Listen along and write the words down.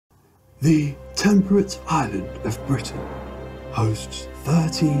The temperate island of Britain hosts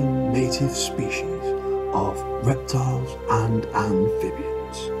 13 native species of reptiles and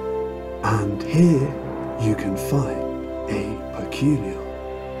amphibians, and here you can find a peculiar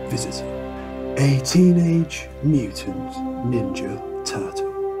visitor, a teenage mutant ninja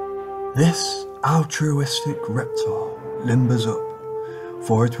turtle. This altruistic reptile limbers up,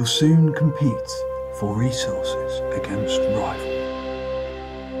 for it will soon compete for resources against rivals.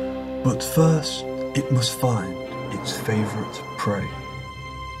 But first, it must find its favourite prey,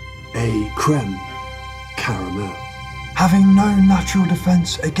 a creme caramel. Having no natural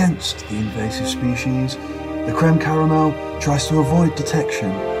defence against the invasive species, the creme caramel tries to avoid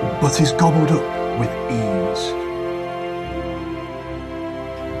detection, but is gobbled up with ease.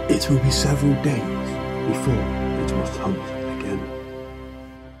 It will be several days before it must hunt again.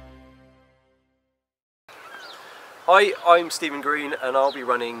 Hi, I'm Stephen Green and I'll be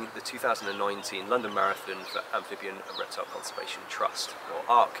running the 2019 London Marathon for Amphibian and Reptile Conservation Trust, or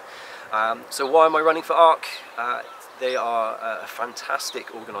ARC. So why am I running for ARC? They are a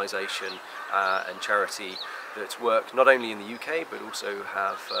fantastic organisation and charity that work not only in the UK but also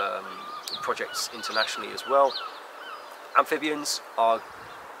have projects internationally as well. Amphibians are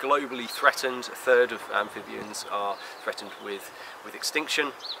globally threatened. A third of amphibians are threatened with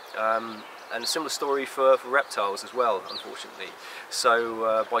extinction. And a similar story for reptiles as well, unfortunately.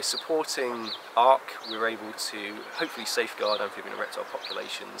 So by supporting ARC, we're able to hopefully safeguard amphibian and reptile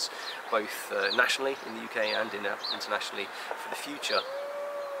populations, both nationally in the UK and internationally for the future.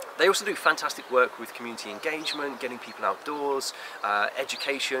 They also do fantastic work with community engagement, getting people outdoors,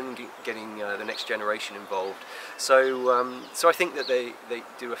 education, getting the next generation involved. So, so I think that they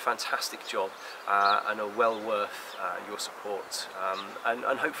do a fantastic job and are well worth your support.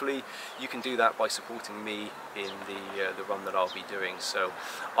 And hopefully you can do that by supporting me in the run that I'll be doing. So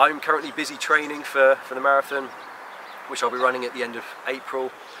I'm currently busy training for the marathon, which I'll be running at the end of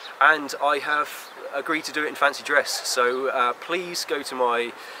April. And I have agreed to do it in fancy dress. So please go to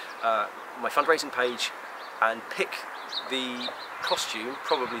my fundraising page and pick the costume,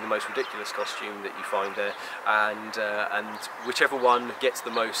 probably the most ridiculous costume that you find there, and whichever one gets the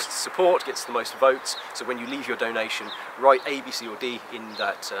most support, gets the most votes. So when you leave your donation, write A, B, C or D in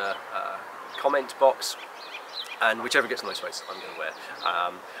that comment box, and whichever gets the most votes I'm going to wear.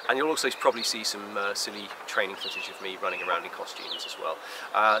 And you'll also probably see some silly training footage of me running around in costumes as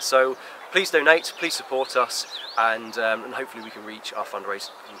well. So please donate, please support us, and hopefully we can reach our fundraising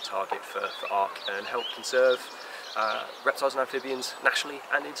target for ARC and help conserve reptiles and amphibians nationally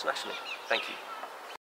and internationally. Thank you.